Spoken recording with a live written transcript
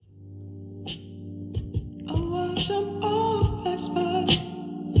I'm all passed by.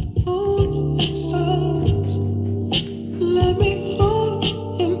 Moon and stars. Let me hold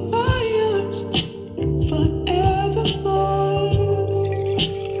in my arms forevermore.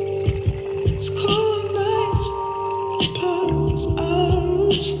 It's cold nights, purpose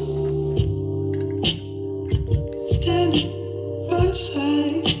hours. Standing by the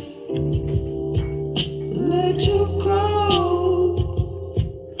side. Let you go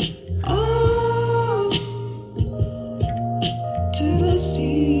on to the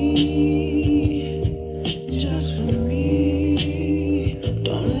sea, just for me.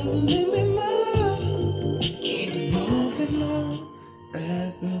 Don't ever leave me, my love. Keep moving on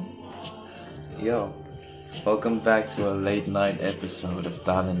as the. Yo, welcome back to a late night episode of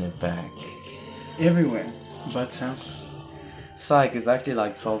Dialing It Back. Everywhere but sound. Psych, it's actually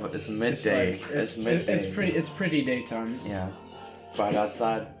like 12, it's midday. It's midday. It's pretty daytime. Yeah, right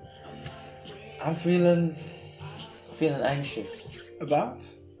outside. I'm feeling anxious About?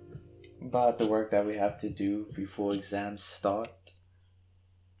 about the work that we have to do before exams start.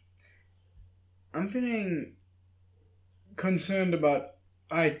 I'm feeling concerned about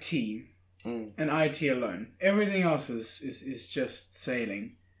IT and IT alone. Everything else is just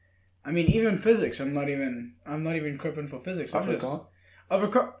sailing. I mean, even physics. I'm not even cripping for physics.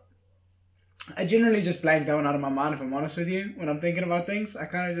 I generally just blank that one out of my mind. If I'm honest with you, when I'm thinking about things, I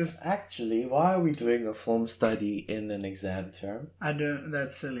kind of just. Actually, why are we doing a film study in an exam term? I do.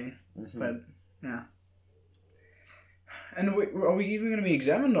 That's silly, but yeah. And are we even going to be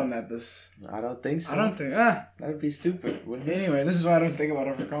examined on that? I don't think so. I don't think. That'd be stupid, wouldn't it? Anyway, this is why I don't think about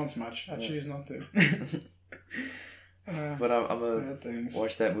Afrikaans much. I choose not to. But I'm gonna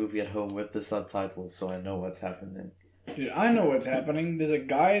watch that movie at home with the subtitles so I know what's happening. Dude, I know what's happening. There's a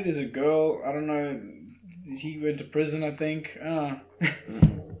guy, there's a girl, I don't know, he went to prison, I think.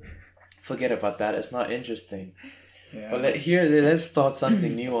 Forget about that, it's not interesting. Yeah. But let's start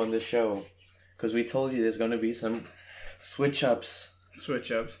something new on the show. Because we told you there's going to be some switch-ups.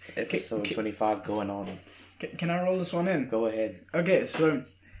 Switch-ups. Episode 25 going on. Can I roll this one in? Go ahead. Okay, so,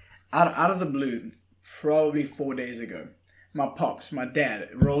 out of the blue, probably 4 days ago, my dad,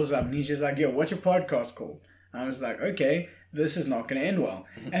 rolls up and he's just like, yo, what's your podcast called? And I was like, okay, this is not going to end well.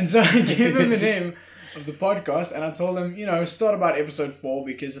 And so I gave him the name of the podcast and I told him, start about episode 4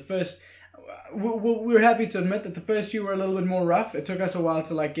 because the first, we're happy to admit that the first few were a little bit more rough. It took us a while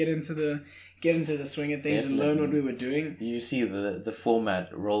to get into the swing of things. Definitely. And learn what we were doing. You see the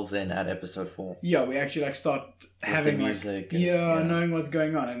format rolls in at episode 4. Yeah, we actually start having the music knowing what's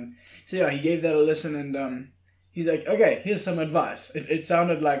going on. And so yeah, he gave that a listen and he's like, okay, here's some advice. It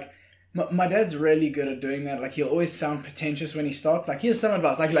sounded like my dad's really good at doing that. Like he'll always sound pretentious when he starts. Like here's some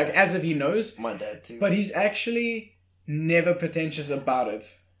advice, like as if he knows. My dad too. But he's actually never pretentious about it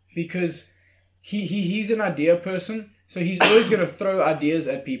because he's an idea person. So he's always going to throw ideas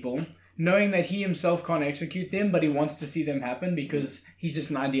at people, knowing that he himself can't execute them, but he wants to see them happen because he's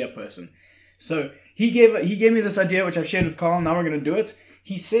just an idea person. So he gave me this idea, which I've shared with Carl. Now we're going to do it.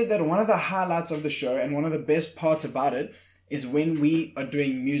 He said that one of the highlights of the show and one of the best parts about it is when we are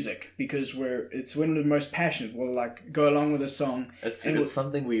doing music because it's when we're most passionate. We'll go along with a song. It's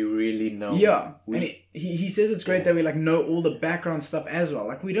something we really know. Yeah, and he says it's great that we know all the background stuff as well.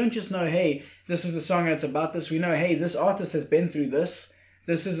 Like we don't just know, hey, this is the song and it's about this. We know, hey, this artist has been through this.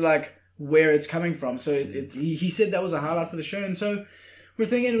 This is where it's coming from. So he said that was a highlight for the show, and so we're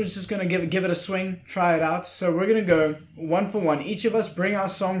thinking we're just gonna give it a swing, try it out. So we're gonna go one for one. Each of us bring our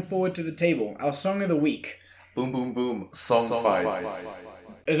song forward to the table. Our song of the week. Boom, boom, boom. Song 5.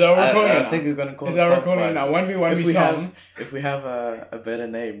 Is that recording? I think we're gonna call it. Is that recording now? 1v1 v song. If we have a better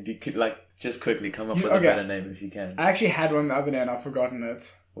name, you could just quickly come up with a better name if you can. I actually had one the other day and I've forgotten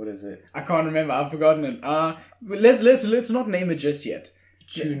it. What is it? I can't remember. I've forgotten it. Let's not name it just yet.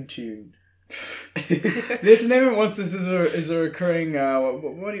 Tune. Let's name it once this is a recurring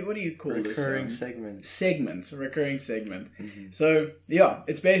what do you call this? Recurring recurring segment. Mm-hmm. So yeah,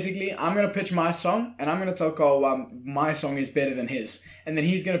 it's basically I'm gonna pitch my song and I'm gonna tell Carl my song is better than his, and then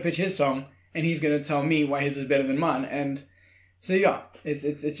he's gonna pitch his song and he's gonna tell me why his is better than mine, and so yeah, it's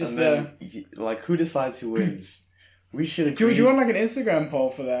just who decides who wins. We should agree. Do you want an Instagram poll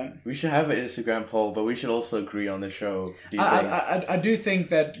for that? We should have an Instagram poll, but we should also agree on the show. Do you think? I do think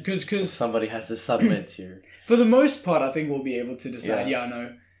that because somebody has to submit here. For the most part, I think we'll be able to decide. Yeah,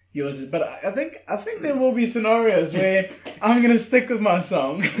 no, yours is. But I think there will be scenarios where I'm gonna stick with my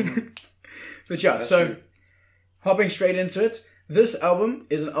song. But yeah, hopping straight into it. This album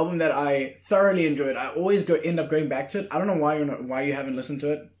is an album that I thoroughly enjoyed. I always end up going back to it. I don't know why you haven't listened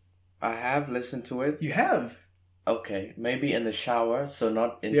to it. I have listened to it. You have. Okay, maybe in the shower, so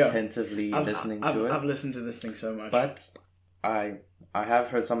not Yeah. intensively listening to it. I've listened to this thing so much. But I have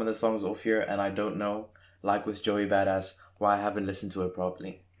heard some of the songs off here, and I don't know, like with Joey Badass, why I haven't listened to it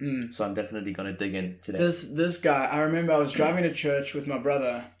properly. So I'm definitely gonna dig in today. This guy, I remember I was driving to church with my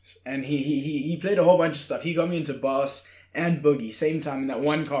brother, and he played a whole bunch of stuff. He got me into bass and boogie same time in that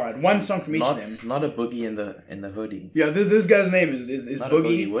one car. I had one song from each of them. Not a boogie in the hoodie. Yeah, this guy's name is Not Boogie.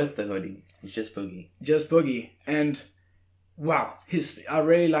 a boogie with the hoodie. It's just boogie. Just Boogie. And wow, I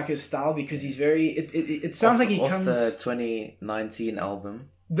really like his style because he's very. It sounds like he off comes. the 2019 album.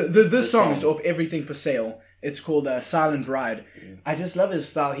 This song is off Everything for Sale. It's called Silent Ride. I just love his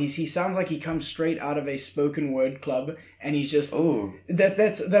style. He sounds like he comes straight out of a spoken word club, and he's just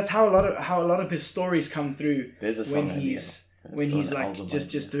that's how a lot of his stories come through. There's a song when he's like album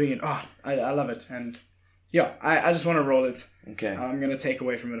just doing it. Oh, I love it, and yeah, I just want to roll it. Okay. I'm gonna take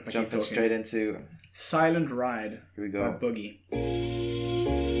away from it if I keep Jumping talking. straight into Silent Ride. Here we go. By Boogie.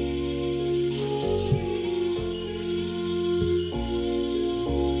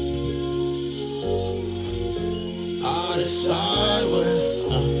 Out of sight,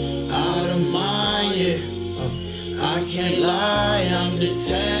 out of mind, yeah. I can't lie, I'm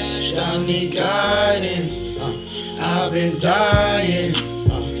detached, I need guidance. I've been dying,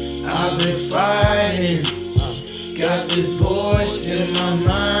 I've been fighting. Got this voice in my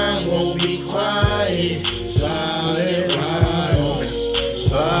mind, won't be quiet. Silent ride home,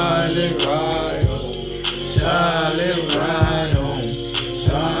 silent ride home, silent ride home,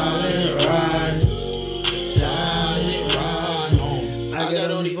 silent ride. I got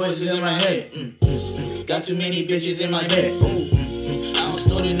all these voices in my head. Got too many bitches in my bed. I don't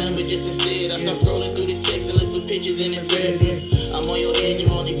store the numbers just instead. I start scrolling through the text and look for pictures in the bed. I'm on your head, you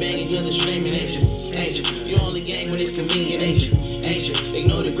only banging cause it's streaming, ain't you? Ain't you? You only gang when it's convenient, ain't you? Ain't you?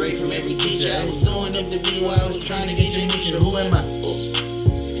 Ignore the grade from every teacher. I was throwing up the beat while I was trying to get your mission. Who am I?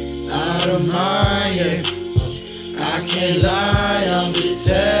 Out of mind, yeah. I can't lie, I'm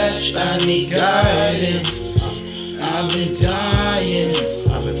detached. I need guidance. I've been dying,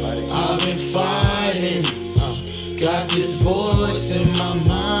 I've been fighting. Got this voice in my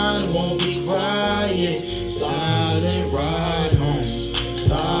mind, won't be quiet. Silent ride home,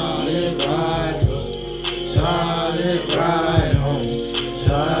 silent ride home, silent ride home,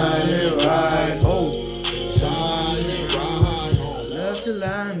 silent ride home, silent ride home. Love to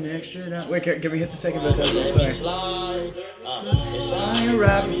lie next to that. Wait, can we hit the second verse as well? Sorry. If I ain't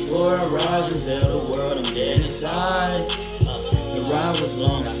right before I rise and tell the world I'm dead inside. The ride was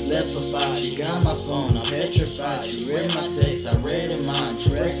long, I slept for 5. She got my phone, I'm petrified. She read my text, I read in mine.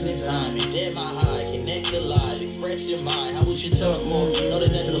 Press the time, and did my high. Connect the live, express your mind. How we should talk more, know that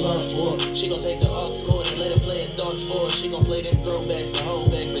that's a lost war. She gon' take the aux cord and let her play a dogs for. She gon' play them throwbacks and hold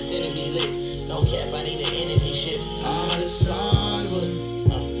back, pretend to be lit. No cap, I need an energy shift. Out of silence,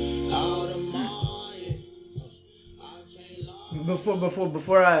 out of mind. I can't lie.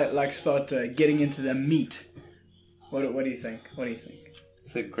 Before I like start getting into the meat, what do you think? What do you think?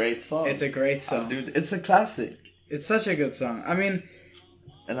 It's a great song. It's a great song. Dude, it's a classic. It's such a good song. I mean,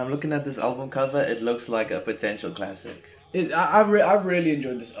 And I'm looking at this album cover, it looks like a potential classic. I've really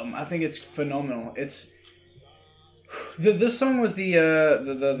enjoyed this album. I think it's phenomenal. It's this song was the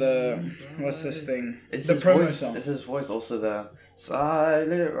what's this thing? It's the his promo voice, song. It's his voice also the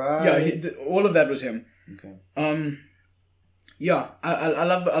silent ride. Yeah, all of that was him. Okay. Yeah, I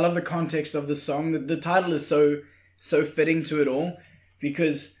love the context of the song. The title is so fitting to it all,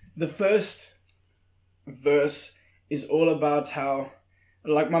 because the first verse is all about how,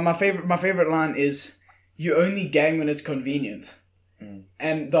 like, my favorite line is, "You only gang when it's convenient,"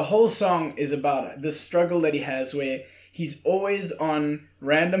 and the whole song is about the struggle that he has, where he's always on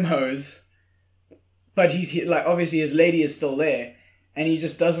random hoes, but he's like, obviously his lady is still there. And he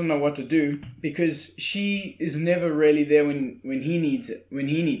just doesn't know what to do because she is never really there when he needs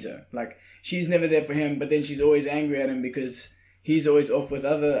her. Like, she's never there for him, but then she's always angry at him because he's always off with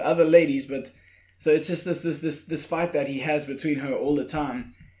other ladies. But so it's just this fight that he has between her all the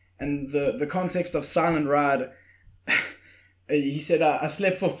time. And the context of Silent Ride, he said, I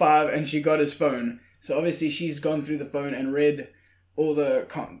slept for 5 and she got his phone. So obviously she's gone through the phone and read all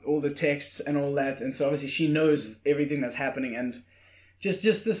the texts and all that. And so obviously she knows everything that's happening, and Just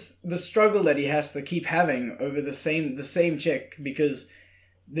the struggle that he has to keep having over the same chick, because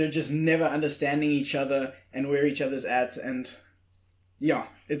they're just never understanding each other and where each other's at. And yeah,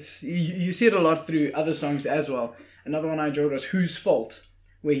 it's you see it a lot through other songs as well. Another one I enjoyed was Whose Fault,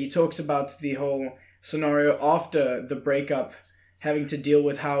 where he talks about the whole scenario after the breakup, having to deal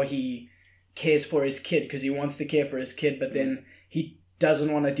with how he cares for his kid because he wants to care for his kid, but then he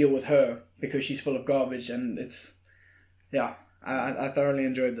doesn't want to deal with her because she's full of garbage, and it's, yeah, I thoroughly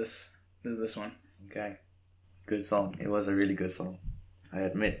enjoyed this one. Okay. Good song. It was a really good song, I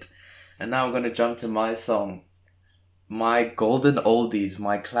admit. And now I'm going to jump to my song. My golden oldies,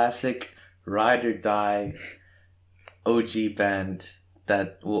 my classic ride or die OG band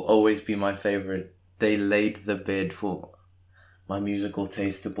that will always be my favorite. They laid the bed for my musical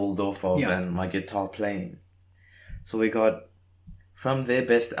taste to build off of and my guitar playing. So we got, from their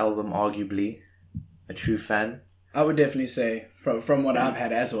best album, arguably, A True Fan. I would definitely say, from what I've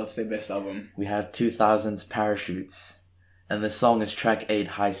had as well, it's their best album. We have 2000's Parachutes. And the song is track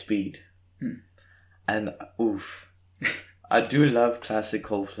 8, High Speed. And oof. I do love classic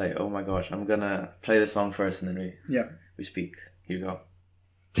Coldplay. Oh my gosh. I'm gonna play the song first and then we speak. Here you go.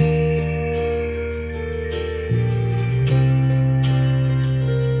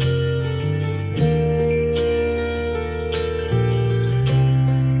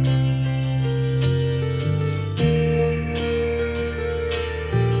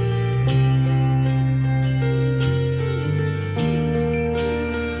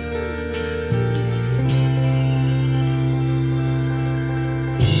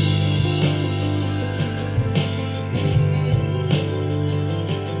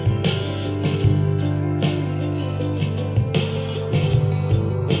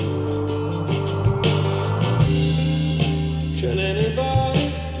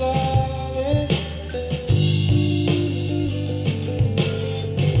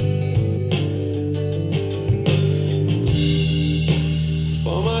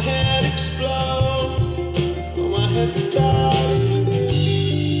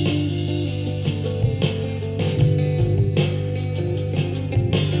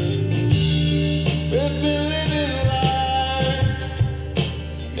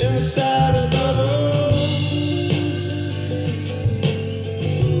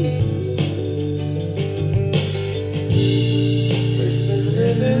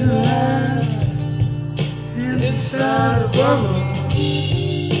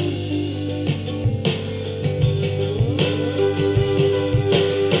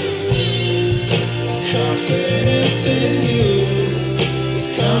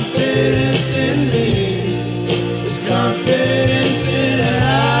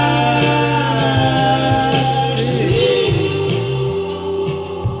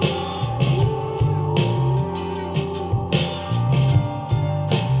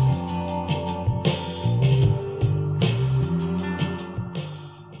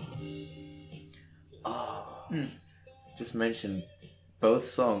 Just mentioned both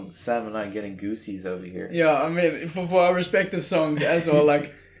songs. Sam and I getting goosies over here. Yeah, I mean, for our respective songs as well,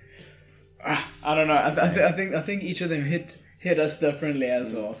 like, I don't know. I think each of them hit us differently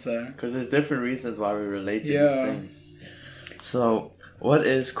as well. So because there's different reasons why we relate to these things. So what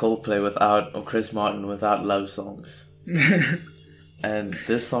is Coldplay without, or Chris Martin without love songs? And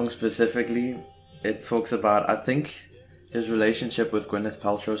this song specifically, it talks about, I think his relationship with Gwyneth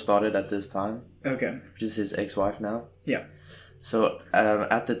Paltrow started at this time. Okay. Which is his ex-wife now. Yeah. So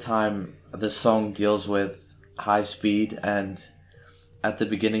at the time, the song deals with high speed, and at the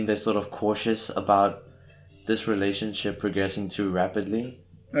beginning they're sort of cautious about this relationship progressing too rapidly.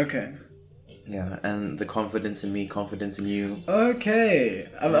 Okay. Yeah, and the confidence in me, confidence in you. Okay.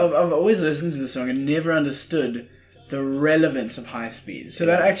 I've always listened to the song and never understood the relevance of high speed. So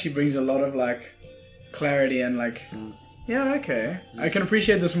that actually brings a lot of like clarity and like, yeah, okay. I can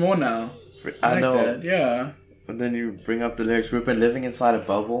appreciate this more now. I like know. That. Yeah. And then you bring up the lyrics, we've been living inside a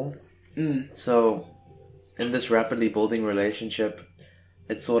bubble. So in this rapidly building relationship,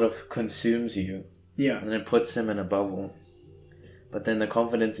 it sort of consumes you. Yeah. And it puts him in a bubble. But then the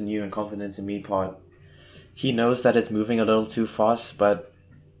confidence in you and confidence in me part, he knows that it's moving a little too fast, but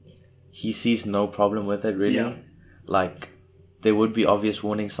he sees no problem with it, really. Yeah. Like, there would be obvious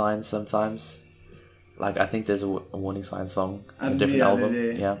warning signs sometimes. Like, I think there's a warning sign song on a different album.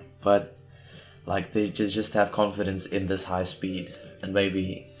 Yeah. But, like, they just have confidence in this high speed. And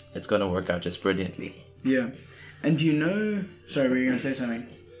maybe it's going to work out just brilliantly. Yeah. And do you know... Sorry, were you going to say something?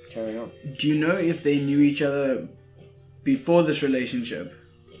 Carry on. Do you know if they knew each other before this relationship?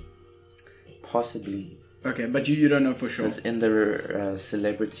 Possibly. Okay, but you don't know for sure. Because in the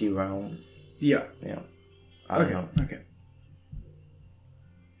celebrity realm. Yeah. Yeah. I don't know. Okay.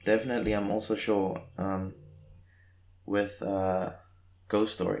 Definitely, I'm also sure with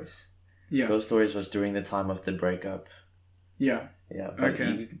Ghost Stories. Yeah. Ghost Stories was during the time of the breakup. Yeah. Yeah.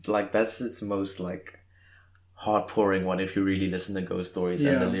 But that's its most like heart-pouring one if you really listen to Ghost Stories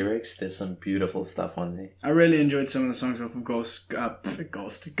and the lyrics. There's some beautiful stuff on there. I really enjoyed some of the songs off of Ghost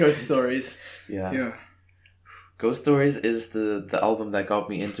Stories. Yeah. Yeah. Ghost Stories is the album that got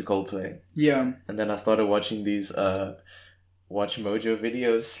me into Coldplay. Yeah. And then I started watching these Watch Mojo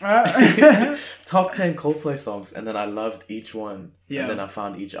videos. Top 10 Coldplay songs. And then I loved each one. Yeah. And then I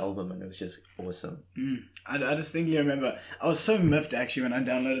found each album and it was just awesome. I distinctly remember. I was so miffed actually when I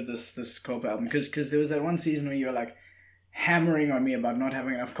downloaded this Coldplay album. Because there was that one season where you were like hammering on me about not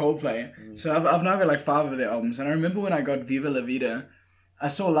having enough Coldplay. So I've now got like 5 of their albums. And I remember when I got Viva La Vida, I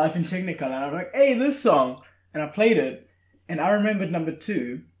saw Life in Technicolor and I'm like, hey, this song. And I played it. And I remembered number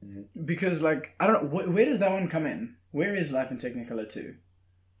 2. Because like, I don't know, where does that one come in? Where is Life in Technicolor 2?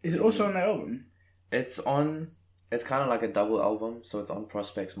 Is it also on that album? It's kind of like a double album. So it's on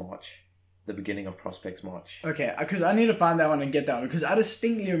Prospects March. The beginning of Prospects March. Okay, because I need to find that one and get that one. Because I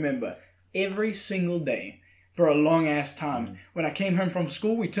distinctly remember every single day for a long ass time. When I came home from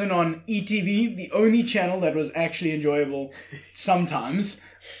school, we turned on ETV, the only channel that was actually enjoyable sometimes.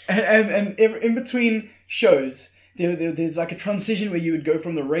 And in between shows, there's like a transition where you would go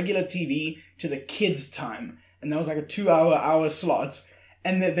from the regular TV to the kids' time. And that was like a 2-hour slot.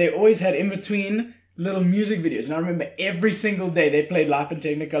 And they always had in between little music videos. And I remember every single day they played Life in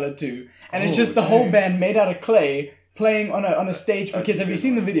Technicolor 2. And it's just the whole band made out of clay playing on a stage for kids. Have you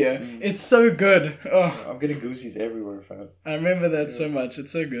seen the video? It's so good. Oh, I'm getting goosies everywhere, fam. I remember that so much.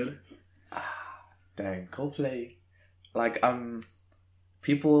 It's so good. Dang, Coldplay. Like,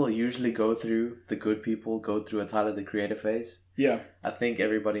 people usually the good people go through a Tyler, the Creator phase. Yeah. I think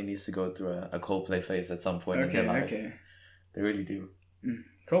everybody needs to go through a Coldplay phase at some point in their life. Okay. They really do.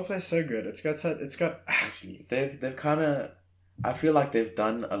 Coldplay's so good. It's got. Actually, they've kind of. I feel like they've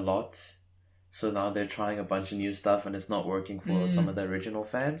done a lot, so now they're trying a bunch of new stuff, and it's not working for some of the original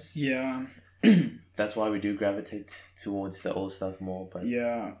fans. Yeah. That's why we do gravitate towards the old stuff more. But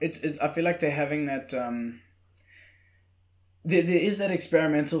yeah, it's. I feel like they're having that. There is that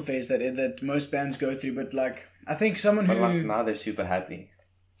experimental phase that most bands go through, but like I think someone who like, now they're super happy.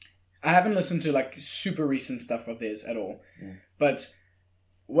 I haven't listened to like super recent stuff of theirs at all, but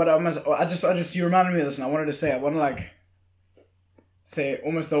what I just you reminded me of this, and I wanted to say I want to like say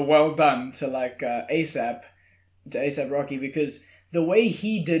almost a well done to like ASAP Rocky, because the way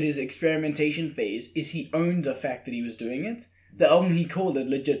he did his experimentation phase is he owned the fact that he was doing it. The album he called it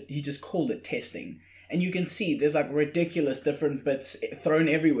legit. He just called it testing. And you can see there's like ridiculous different bits thrown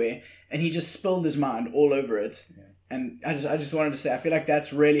everywhere, and he just spilled his mind all over it. Yeah. And I just wanted to say, I feel like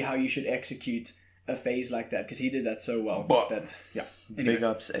that's really how you should execute a phase like that, because he did that so well. Anyway. Big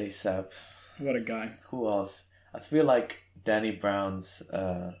ups ASAP. What a guy. Who else? I feel like Danny Brown's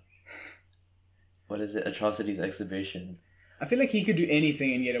Atrocities exhibition. I feel like he could do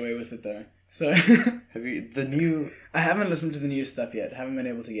anything and get away with it though. So have you the new? I haven't listened to the new stuff yet. Haven't been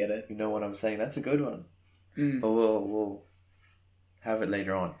able to get it. You know what I'm saying? That's a good one. But we'll have it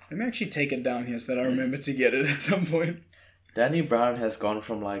later on. Let me actually take it down here so that I remember to get it at some point. Danny Brown has gone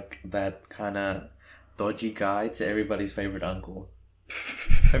from like that kind of dodgy guy to everybody's favorite uncle.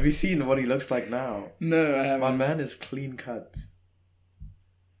 Have you seen what he looks like now? No, I haven't. My man is clean cut.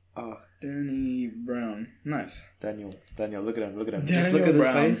 Danny Brown. Nice. Daniel, look at him. Daniel Just look at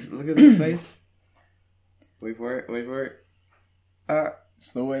Brown. this face. Look at this face. Wait for it.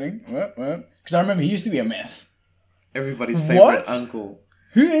 Still waiting. What? Because I remember he used to be a mess. Everybody's favorite uncle.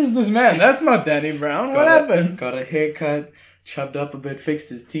 Who is this man? That's not Danny Brown. What happened? Got a haircut, chopped up a bit, fixed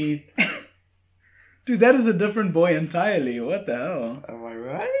his teeth. Dude, that is a different boy entirely. What the hell? Am I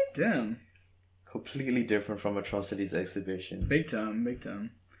right? Damn. Completely different from Atrocities exhibition. Big time.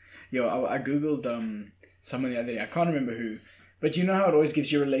 Yo, I googled someone the other day. I can't remember who, but you know how it always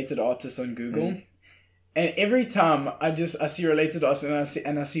gives you related artists on Google, and every time I see related artists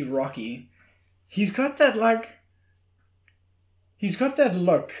and I see Rocky, he's got that look.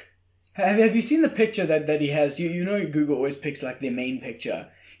 Have you seen the picture that he has? You know Google always picks like their main picture.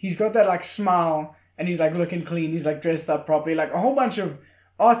 He's got that like smile, and he's like looking clean. He's like dressed up properly. Like a whole bunch of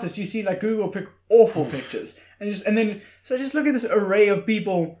artists you see like Google pick awful pictures, and then just look at this array of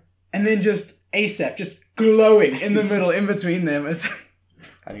people. And then just ASAP, just glowing in the middle, in between them.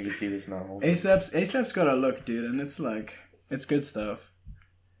 I need to see this now. ASAP's got a look, dude, and it's like, it's good stuff.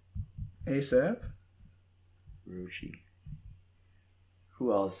 ASAP? Rushi.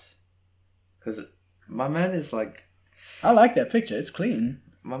 Who else? Because my man is like... I like that picture, it's clean.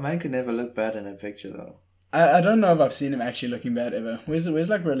 My man could never look bad in a picture, though. I don't know if I've seen him actually looking bad ever. Where's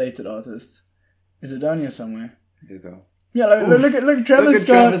like related artists? Is it down here somewhere? There you go. Yeah, look at Travis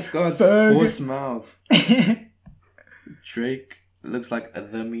Scott. Travis Scott's horse mouth. Drake looks like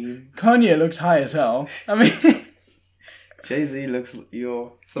the meme. Kanye looks high as hell. I mean, Jay-Z looks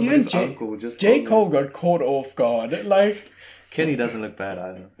somebody's uncle. J. Cole got caught off guard. Like, Kenny doesn't look bad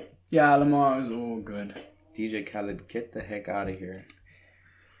either. Yeah, Lamar is all good. DJ Khaled, get the heck out of here.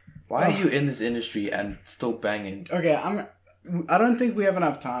 Why are you in this industry and still banging? Okay, I don't think we have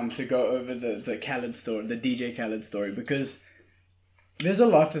enough time to go over the Khaled story, the DJ Khaled story, because there's a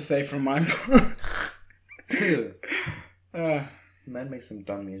lot to say from my part. Man makes some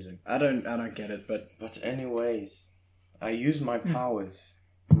dumb music. I don't get it, but anyways, I used my powers,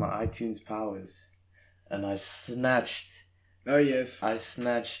 my iTunes powers, and I snatched. Oh yes. I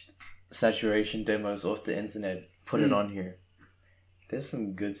snatched saturation demos off the internet, put it on here. There's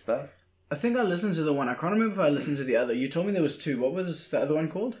some good stuff. I think I listened to the one. I can't remember if I listened to the other. You told me there was two. What was the other one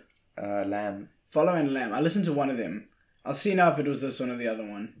called? Lamb. Follow and Lamb. I listened to one of them. I'll see now if it was this one or the other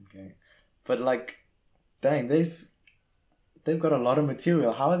one. Okay, but like, dang, they've got a lot of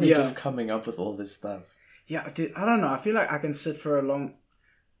material. How are they just coming up with all this stuff? Yeah, dude, I don't know. I feel like I can sit for a long.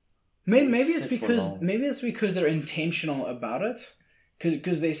 Maybe it's because they're intentional about it.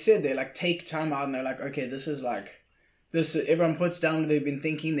 Because they said they like take time out and they're like, okay, this is like. This everyone puts down what they've been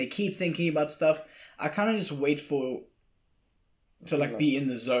thinking. They keep thinking about stuff. I kind of just wait to be in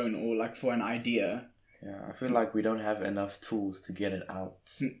the zone or like for an idea. Yeah, I feel like we don't have enough tools to get it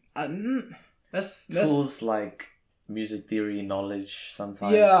out. That's tools like music theory knowledge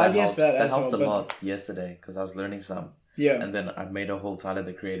sometimes. Yeah, I guess that helped a lot yesterday because I was learning some. Yeah, and then I made a whole Tyler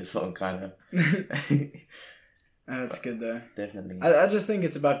the Creator song kind of. That's good though. Definitely. I just think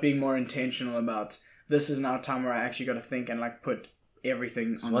it's about being more intentional about. This is now a time where I actually got to think and like put everything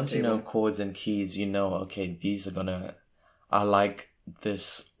on the table. Once you know chords and keys, you know, okay, these are gonna. I like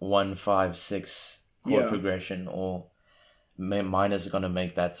this 1-5-6 chord progression, or minors are gonna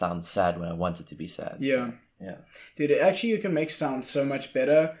make that sound sad when I want it to be sad. Yeah, so, yeah, dude. Actually, you can make sound so much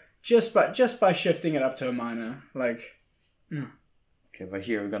better just by shifting it up to a minor. Like, okay, but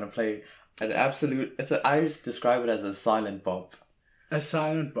here we're gonna play an absolute. I just describe it as a silent bop. A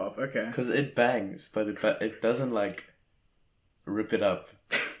silent bop, okay. Because it bangs, but it doesn't like rip it up.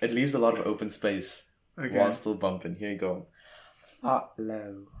 It leaves a lot of open space while still bumping. Here you go.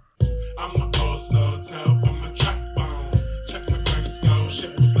 Low. I'm also tell on my track phone. Check my credit score.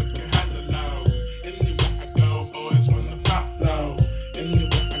 Shit was looking hella low. Anywhere I go, boys wanna pop low. Anywhere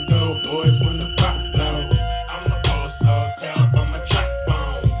I go, boys wanna pop low. I'm also tell on my track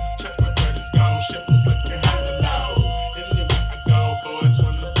phone. Check my credit score. Shit was looking hella low. Anywhere I go, boys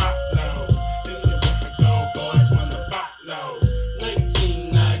wanna pop low. Anywhere I go, boys wanna pop low.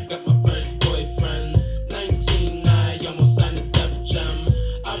 19, I got my first boyfriend. 19, I almost signed a Def Jam.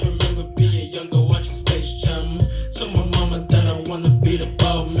 I remember being younger, watching Space Jam. Told my mama that I wanna be the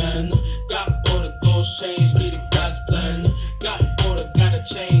ball man. Got all the goals changed, needed God's plan. Got order, got a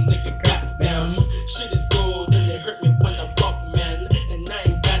chain, nigga, goddamn. Shit is gold and it hurt me when I walk, man. And I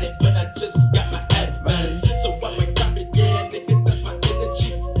ain't got it, but I just got my advance. So I'ma cop it, yeah, nigga, that's my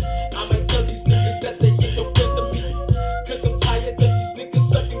energy. I'ma tell these niggas that they ain't no friends to me. Cause I'm tired of these niggas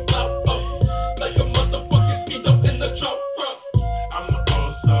sucking clout up. Like a motherfucking skeeto in the drop, bro. I'ma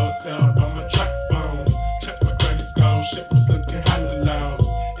also tell on my track phone. Check my credit score, shit was looking hella low.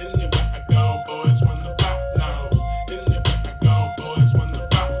 Anywhere I go, boys wanna pop low. Anywhere I go, boys wanna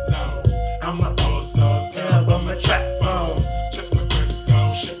pop low. I'ma also tell on my track phone. Check my credit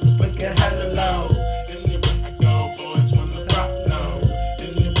score, shit was looking hella low. Anywhere I go, boys wanna pop low.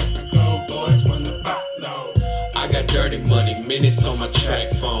 Anywhere I go, boys wanna pop low. I got dirty money, minutes on my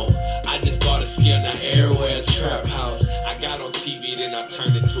track phone. I just bought a skill, now everywhere a trap house. I got on TV, then I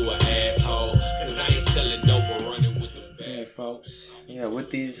turned into an asshole. Cause I ain't selling dope or running with them bad folks. Yeah, with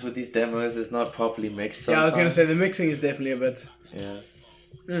these demos, it's not properly mixed sometimes. Yeah, I was gonna say the mixing is definitely a bit. Yeah.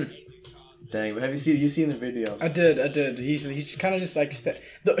 Dang, but have you seen the video? I did. He's kind of just like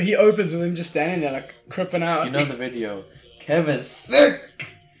he opens with him just standing there like cripping out. You know the video, Kevin Thick.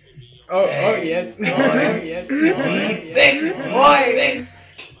 Oh yes. Boy. Oh yes. Thick boy.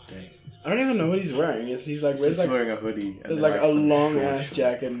 I don't even know what he's wearing. He's like He's wearing a hoodie. And there's then, like a some long short ass shorts.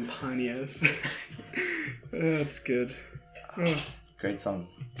 jacket and tiny ass. That's good. Great song.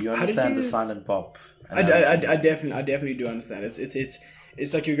 Do you understand the silent pop? I definitely do understand.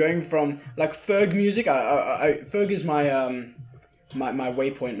 It's like you're going from like Ferg music. Ferg is my my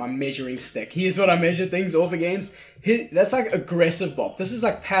waypoint, my measuring stick. Here's what I measure things off against. That's like aggressive bop. This is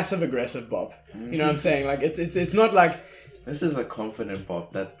like passive aggressive bop. You know what I'm saying? Like it's not like. This is a confident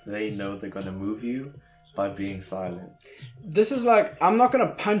bop that they know they're gonna move you by being silent. This is like, I'm not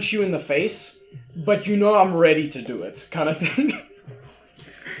gonna punch you in the face, but you know I'm ready to do it, kind of thing.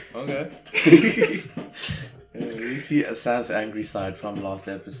 Okay. You see Sam's angry side from last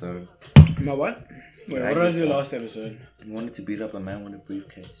episode. My what? Wait, what did I do last episode? You wanted to beat up a man with a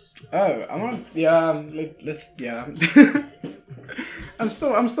briefcase. Oh, I'm on. Yeah, let's. Yeah.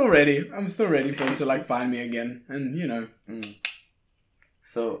 I'm still ready. I'm still ready for him to like find me again, and you know.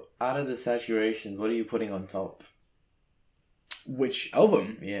 So out of the Saturations, what are you putting on top? Which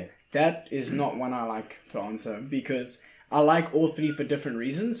album? Yeah. That is not one I like to answer because I like all three for different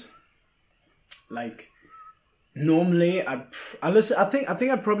reasons. Like, normally I listen. I think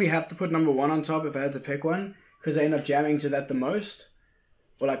I'd probably have to put number one on top if I had to pick one because I end up jamming to that the most,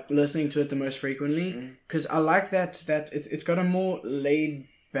 or like listening to it the most frequently. Because I like that it's got a more laid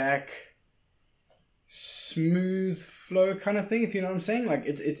back, smooth flow kind of thing. If you know what I'm saying, like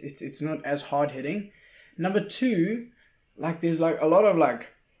it's not as hard hitting. Number two, like there's like a lot of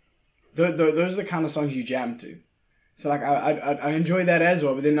like. Those are the kind of songs you jam to. So like I enjoy that as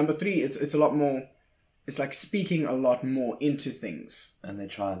well. But then number three, it's a lot more. It's like speaking a lot more into things. And they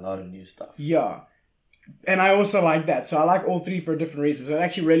try a lot of new stuff. Yeah, and I also like that. So I like all three for different reasons. So it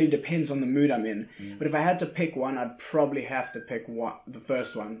actually really depends on the mood I'm in. But if I had to pick one, I'd probably have to pick the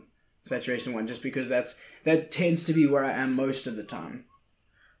first one, Saturation one, just because that tends to be where I am most of the time.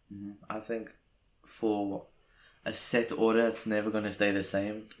 I think for a set order, it's never going to stay the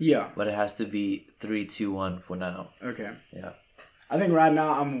same. Yeah. But it has to be 3, 2, 1 for now. Okay. Yeah. I think right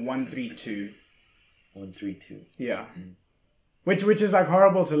now I'm 1, 3, 2. 1, 3, 2. Yeah. Which is like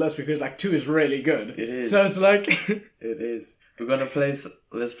horrible to list because like 2 is really good. It is. So it's like It is. We're going to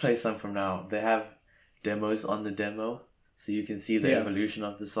let's play some from now. They have demos on the demo, so you can see the evolution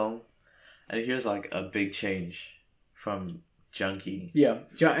of the song. And here's like a big change from Junkie. Yeah.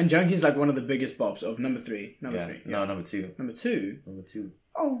 And Junkie's like one of the biggest bops of number 3. Number 3. Yeah. No, number 2. Number 2? Number 2.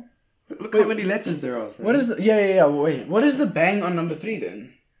 Oh. Look how many letters there are. What is the... Yeah. Wait. What is the bang on number 3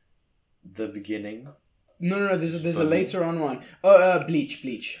 then? The beginning. No. There's a later on one. Oh,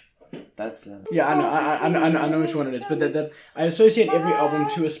 Bleach. That's... Yeah, I know which one it is. But that I associate every album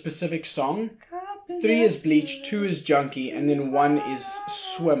to a specific song. 3 is Bleach, 2 is Junkie, and then 1 is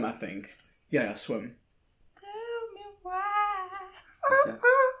Swim, I think. Yeah, Swim. Okay.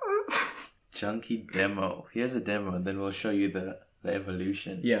 Junkie demo. Here's a demo, and then we'll show you the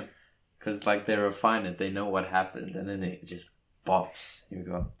evolution. Yeah. Because, like, they refine it. They know what happened, and then it just bops. Here we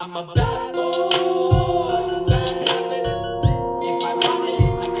go. I'm a bad boy. Bad habits. If I want it,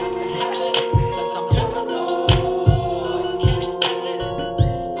 I got to have it. 'Cause I'm paranoid. Can't stand it.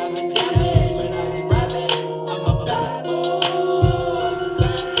 I've been damaged when I grab it. I'm a bad boy.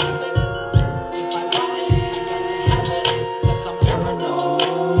 Bad habits. If I want it, I got to have it. 'Cause I'm paranoid.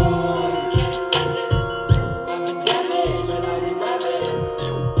 Can't stand it. I've been damaged when I grab it.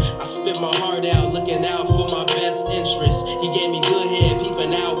 I spit my heart out, looking out for my best interest. He gave me good head,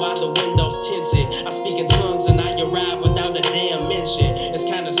 peeping out while the windows tinted. I speak in tongues and I arrive without a damn mention. It's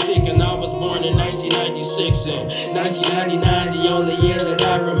kinda sick, and I was born in 1996. And 1999, the only year that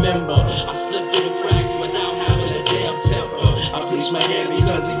I remember. I slipped through the cracks without having a damn temper. I bleach my hair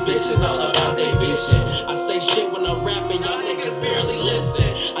because these bitches all about they bitching. I say shit when I'm rapping, y'all niggas barely listen.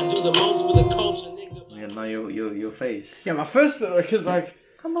 I do the most for the culture, nigga. Yeah, now your face. Yeah, my first thought, because like...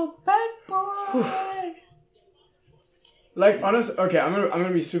 I'm a bad boy. Like, honest... Okay, I'm gonna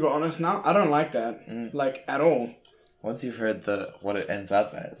be super honest now. I don't like that. Like, at all. Once you've heard what it ends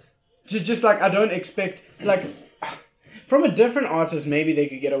up as. Just like, I don't expect... Like, from a different artist, maybe they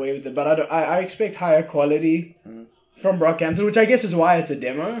could get away with it, but I expect higher quality from Brockhampton, which I guess is why it's a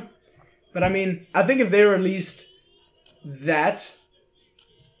demo. But I mean, I think if they released that...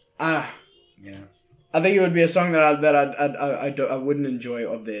 Yeah. I think it would be a song that I wouldn't enjoy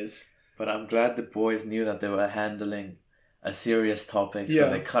of theirs. But I'm glad the boys knew that they were handling a serious topic, Yeah. so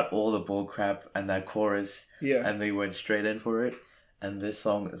they cut all the bull crap and that chorus, Yeah. and they went straight in for it. And this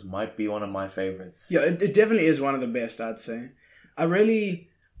song might be one of my favorites. Yeah, it definitely is one of the best, I'd say. I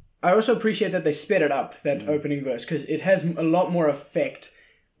also appreciate that they sped it up, that opening verse, because it has a lot more effect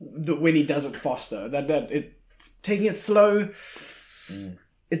when he does it faster. That it's taking it slow.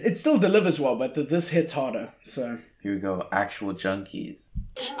 It still delivers well, but this hits harder. So Here we go, actual junkies.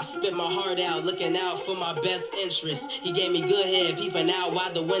 I spit my heart out, looking out for my best interest. He gave me good head, peeping out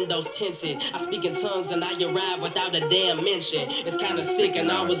while the windows tinted. I speak in tongues and I arrive without a damn mention. It's kinda sick,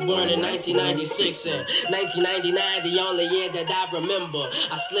 and I was born in 1996. And 1999, the only year that I remember.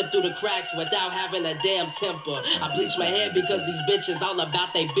 I slipped through the cracks without having a damn temper. I bleach my hair because these bitches all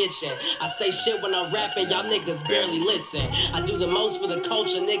about they bitching. I say shit when I'm rapping, y'all niggas barely listen. I do the most for the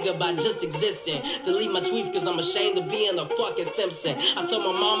culture, nigga, by just existing. Delete my tweets cause I'm ashamed claim to being a fucking Simpson. I told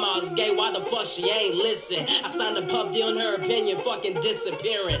my mama I was gay, why the fuck she ain't listen? I signed a pub deal in her opinion, fucking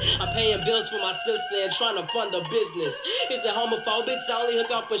disappearing. I'm paying bills for my sister and trying to fund a business. Is it homophobic to only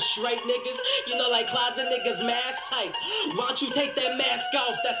hook up with straight niggas? You know, like closet niggas mask type. Why don't you take that mask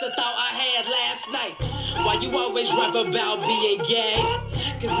off? That's a thought I had last night. Why you always rap about being gay?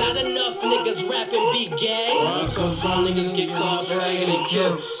 Cause not enough niggas rap and be gay. Where I come from, niggas get caught, fragging and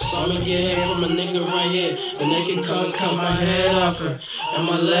killed. So I'ma get hit from a nigga right here. And they can cut my head off her, and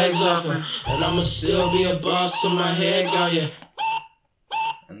my legs off her. And I'ma still be a boss till my head gone, yeah.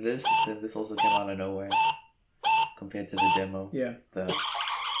 And this also came out of nowhere compared to the demo. Yeah. The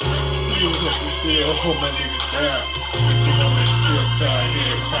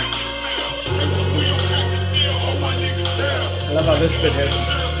I love how this bit hits.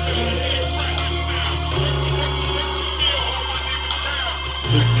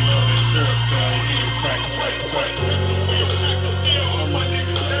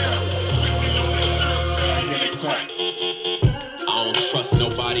 I don't trust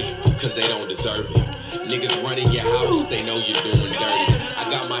nobody, cause they don't deserve it. Niggas running your house, they know you're doing dirty. I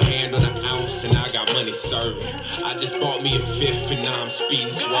got my hand on an ounce and I got money serving. I just bought me a fifth and now I'm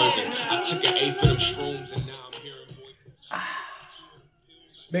speeding swerving. I took an eighth of them shrooms and now I'm hearing voices.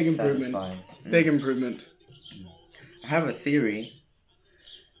 Big improvement. satisfying. Big improvement. I have a theory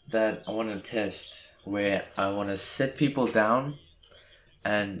that I want to test where I want to sit people down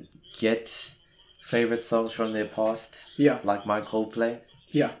and get favorite songs from their past. Yeah. Like my Coldplay.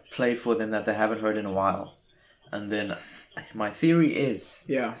 Yeah. Played for them that they haven't heard in a while. And then my theory is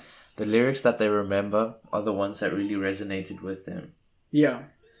Yeah. the lyrics that they remember are the ones that really resonated with them. Yeah.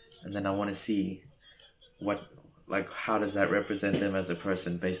 And then I want to see how does that represent them as a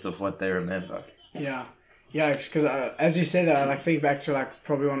person based off what they remember. Yeah. Yeah, because as you say that, I think back to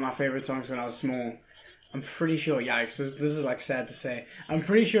probably one of my favorite songs when I was small. I'm pretty sure, yikes, this is sad to say. I'm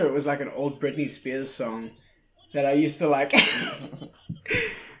pretty sure it was an old Britney Spears song that I used to like.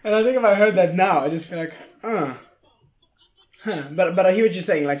 And I think if I heard that now, I just feel like, huh. But I hear what you're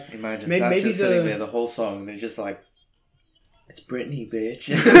saying, Imagine maybe just sitting there the whole song and they're just like, it's Britney, bitch.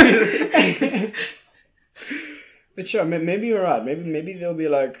 But sure, maybe you're right. Maybe there'll be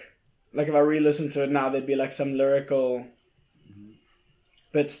if I re-listen to it now, there'd be some lyrical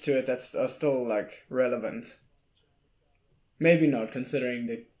bits to it that are still relevant. Maybe not,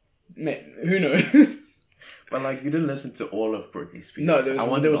 considering who knows. But you didn't listen to all of Britney Spears. No,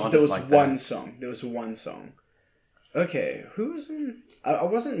 there was like one that. song. There was one song. Okay, who was in? I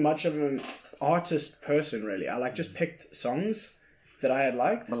wasn't much of an artist person really. I just picked songs that I had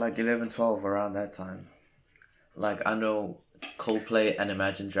liked. But 11, 12 around that time. I know Coldplay and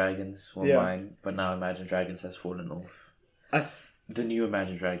Imagine Dragons were mine, but now Imagine Dragons has fallen off. The new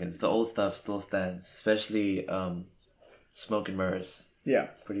Imagine Dragons, the old stuff still stands, especially Smoke and Mirrors. Yeah,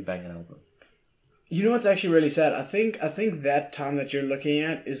 it's a pretty banging album. You know what's actually really sad? I think that time that you're looking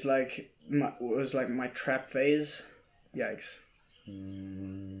at is my trap phase. Yikes.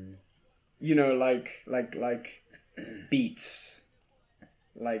 You know, like beats,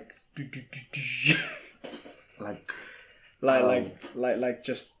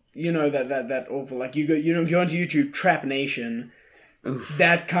 just that awful you go onto YouTube, Trap Nation. Oof.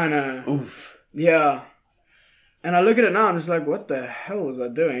 That kind of oof. Yeah. And I look at it now and it's what the hell was I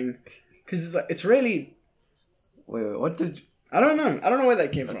doing? Because it's really... Wait, what did... I don't know where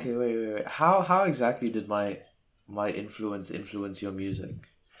that came from. Okay, wait. How exactly did my influence your music?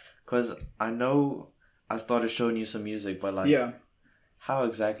 Because I know I started showing you some music, but yeah. How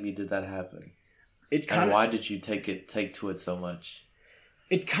exactly did that happen? And why did you take to it so much?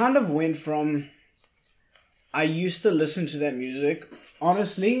 It kind of went from... I used to listen to that music.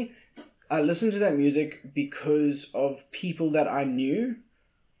 Honestly, I listened to that music because of people that I knew.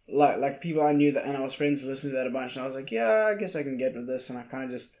 Like people I knew that, and I was friends who listened to that a bunch, and I was like, yeah, I guess I can get with this, and I kind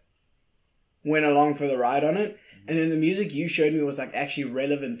of just went along for the ride on it. And then the music you showed me was actually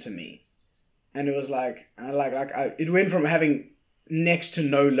relevant to me, and it was it went from having next to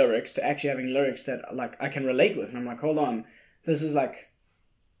no lyrics to actually having lyrics that I can relate with, and I'm like, hold on, this is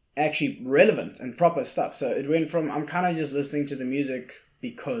actually relevant and proper stuff. So it went from I'm kind of just listening to the music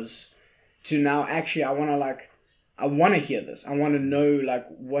because to now actually I want to hear this. I want to know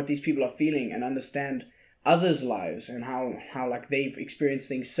what these people are feeling and understand others' lives and how they've experienced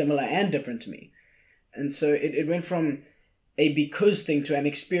things similar and different to me. And so it went from a because thing to an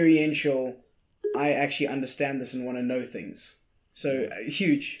experiential, I actually understand this and want to know things. So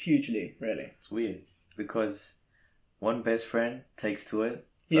hugely, really. It's weird because one best friend takes to it,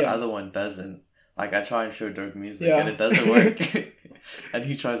 the Yeah. other one doesn't. I try and show Dirk music and it doesn't work. And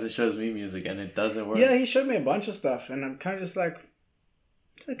he tries and shows me music and it doesn't work. Yeah, he showed me a bunch of stuff, and I'm kind of just like,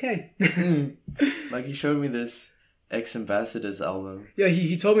 it's okay. Like he showed me this Ex Ambassadors album. Yeah,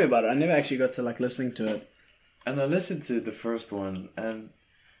 he told me about it. I never actually got to like listening to it. And I listened to the first one and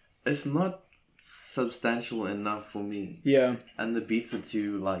it's not substantial enough for me. Yeah, And the beats are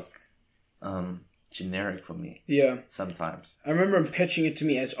too like generic for me yeah. sometimes. I remember him pitching it to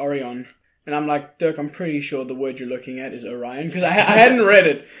me as Orion. And I'm like, Dirk, I'm pretty sure the word you're looking at is Orion. Because I hadn't read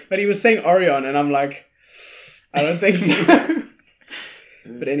it. But he was saying Orion. And I'm like, I don't think so.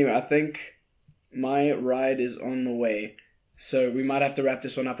 But anyway, I think my ride is on the way. So we might have to wrap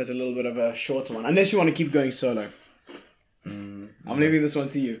this one up as a little bit of a shorter one. Unless you want to keep going solo. I'm leaving this one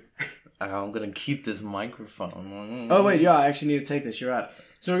to you. I'm going to keep this microphone. Oh, wait. Yeah, I actually need to take this. You're right.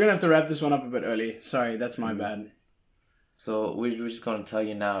 So we're going to have to wrap this one up a bit early. Sorry, that's my bad. So we're just going to tell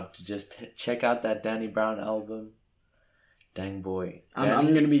you now to just check out that Danny Brown album. Dang boy.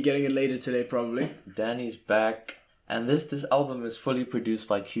 I'm going to be getting it later today, probably. Danny's back. And this album is fully produced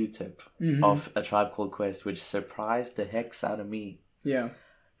by Q-Tip of A Tribe Called Quest, which surprised the heck out of me. Yeah.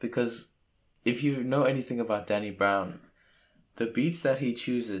 Because if you know anything about Danny Brown, the beats that he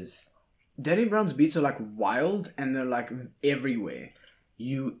chooses, Danny Brown's beats are like wild and they're like everywhere.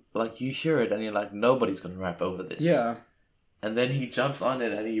 you hear it and you're like, nobody's going to rap over this. Yeah. And then he jumps on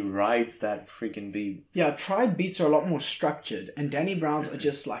it and he rides that freaking beat. Yeah, Tribe beats are a lot more structured, and Danny Brown's are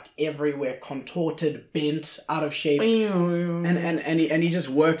just like everywhere, contorted, bent, out of shape, and he just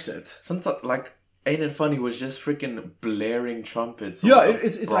works it. Sometimes, like, Ain't It Funny was just freaking blaring trumpets. Yeah, on the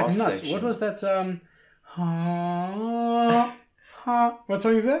it's like brass nuts. section. What was that? What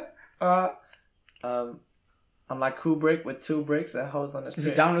song is that? I'm like Kubrick with 2 bricks that holds on his Is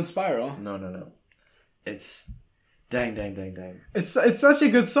it pick. Downward Spiral? No. It's dang. It's such a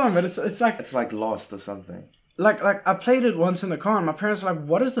good song, but it's like It's like Lost or something. like I played it once in the car, and my parents were like,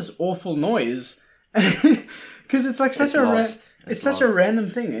 "What is this awful noise?" Because it's like such It's a lost. it's It's such a lost. random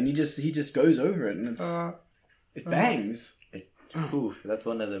thing, and he just goes over it, and it bangs. Oof, that's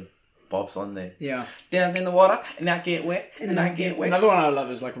one of the bops on there. Yeah. Dance in the water and I get wet and I get wet. Another one I love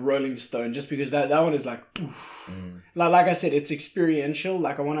is like Rolling Stone, just because that one is like, oof. Like I said, it's experiential.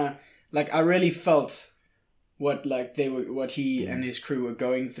 Like I really felt what he and his crew were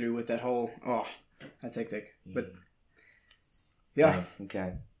going through with that whole. Oh, that's hectic. But yeah,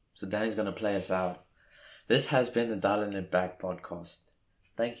 Okay. So Danny's gonna play us out. This has been the Dialing It Back podcast.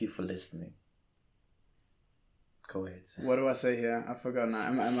 Thank you for listening. Go ahead. Sir. what do I say here? I forgot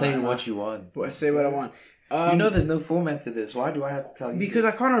now. Say what you want. Say what I want. You know there's no format to this. Why do I have to tell you? Because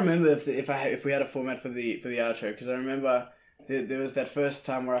I can't remember if we had a format for the outro. Because I remember there was that first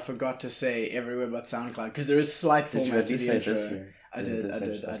time where I forgot to say everywhere but SoundCloud. Because there is slight Did you format at to least the say intro. this year? I This did.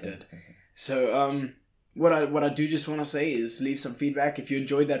 episode? I Okay. did. So what I do just want to say is leave some feedback if you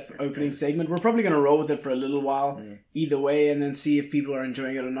enjoyed that opening segment. We're probably going to roll with it for a little while, either way, and then see if people are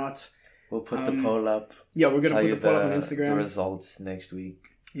enjoying it or not. We'll put the poll up. Yeah, we're going to Tell put you the poll up on the Instagram. results next week.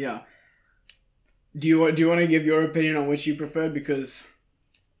 Yeah. Do you want to give your opinion on which you preferred? Because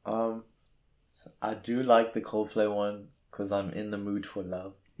I do like the Coldplay one because I'm in the mood for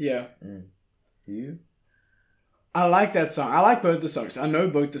love. yeah, You? I like that song. I like both the songs. I know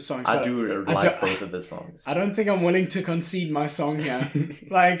both the songs. I but do I like don't- both of the songs. I don't think I'm willing to concede my song here.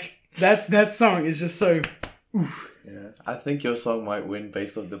 Like that song is just so. Yeah, I think your song might win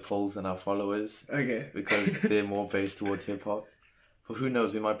based off the polls and our followers Okay. because they're more based towards hip hop. But who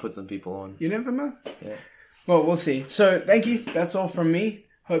knows? We might put some people on. You never know. Yeah. Well, we'll see. So thank you. That's all from me.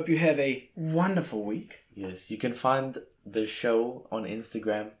 Hope you have a wonderful week. Yes, you can find the show on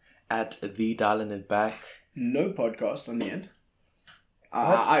Instagram at The Dialing It Back. No podcast on the end. What?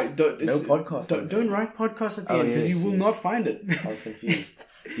 I don't. No podcast on the Don't write podcast at the Oh, end because yes, you will yes. not find it. I was confused.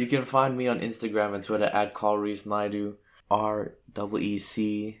 You can find me on Instagram and Twitter at Carl Reese Naidu.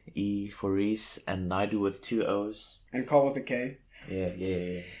 REECE for Reese and Naidu with 2 O's. And call with a K. Yeah.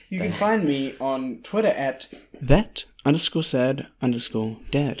 You can find me on Twitter at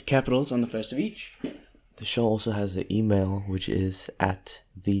that_sad_dad. Capitals on the first of each. The show also has an email which is at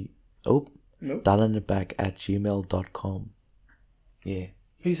Nope. dialingitback@gmail.com. Yeah.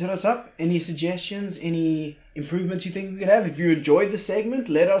 Please hit us up. Any suggestions, any improvements you think we could have? If you enjoyed the segment,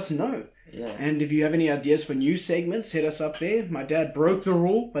 let us know. Yeah. And if you have any ideas for new segments, hit us up there. My dad broke the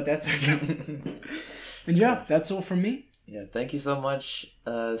rule, but that's okay. And yeah, that's all from me. Yeah, thank you so much.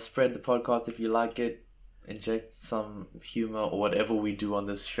 Spread the podcast if you like it. Inject some humor or whatever we do on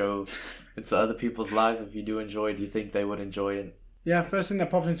this show into other people's life. If you do enjoy it, you think they would enjoy it. Yeah, first thing that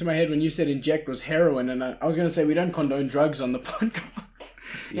popped into my head when you said inject was heroin, and I was going to say we don't condone drugs on the podcast.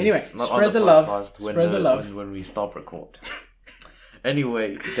 Anyway, not spread on the love. podcast, Spread the love. when we stop record.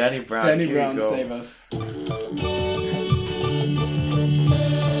 Anyway, Danny Brown. Danny here Brown, you go. save us.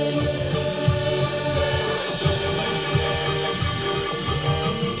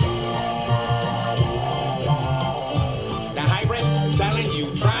 The hybrid telling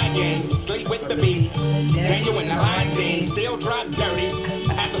you try again, sleep with the beast. Then you in the lines in, still drop dirty.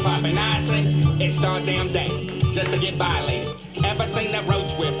 After popping icing, it's the damn day just to get by, lady. Ever seen that road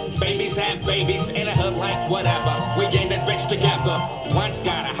swift? Babies have babies in a hood like whatever. We get this bitch together. Once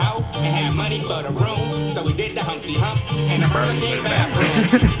got a hoe and had money for the room, so we did the Humpty Hump in the Burger King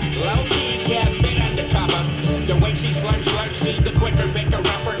bathroom. Low key kept it undercover. The way she slurps, she's the quicker picker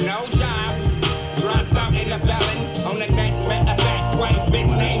upper. No job. Dropped out in the felon on the neck, met a fat white bitch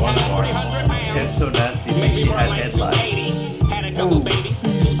named Helen, 300 pounds. It's so nasty, man. She had headlights. Had a couple babies,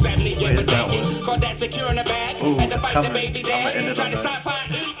 270, give a is that second. one? Caught that secure in the bag. Ooh, Had to it's fight coming. the baby I'ma end dad. it Tried on to that. stop by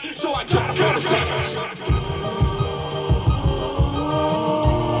eat, so I dropped a quarter sandwich.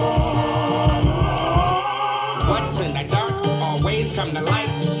 What's in the dark always come to light.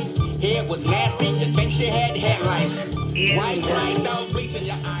 Hair was nasty, you think she had headlights. White, dry, dog, bleach in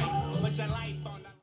your eye.